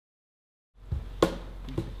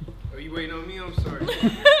you waiting on me? I'm sorry.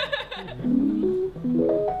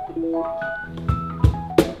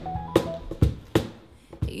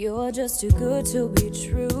 You're just too good to be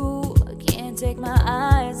true. Can't take my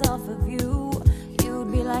eyes off of you.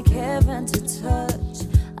 You'd be like heaven to touch.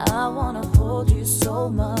 I wanna hold you so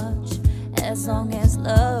much. As long as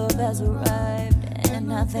love has arrived,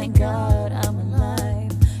 and I thank God I'm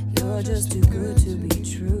alive. You're just too good to be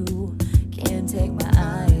true. Can't take my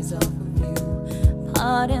eyes off of you.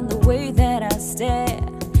 Pardon the way that I stare.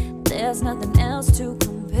 There's nothing else to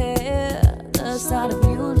compare. The sight of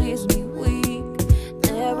you leaves me weak.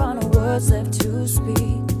 There are no words left to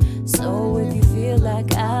speak. So if you feel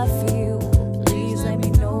like I feel, please let me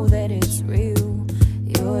know that it's real.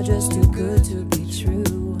 You're just too good to be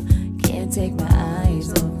true. Can't take my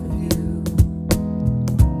eyes off of you.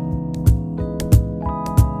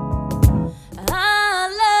 I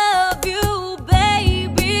love you,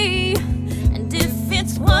 baby, and if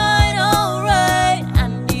it's quite alright, I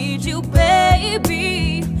need you,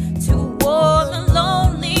 baby, to warm the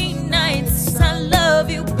lonely nights. I love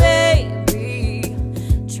you, baby.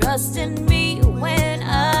 Trust in me when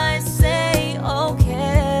I say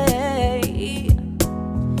okay.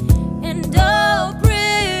 And oh,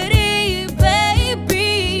 pretty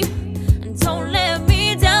baby, don't let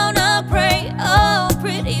me down, I pray. Oh,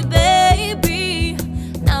 pretty baby,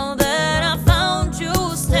 now that I found you,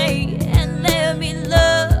 stay and let me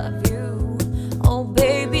love you. Oh,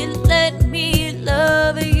 baby, let me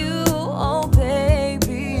love you. Oh,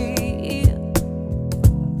 baby,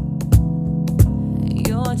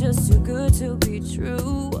 you're just too good to be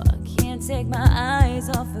true. I can't take my eyes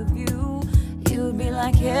off of you. You'd be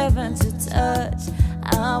like heaven to touch.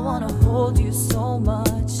 I wanna hold you so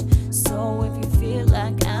much. So if you feel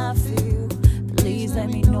like I feel, please let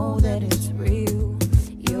me know that it's real.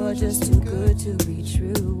 You're just too good to be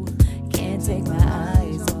true. Can't take my eyes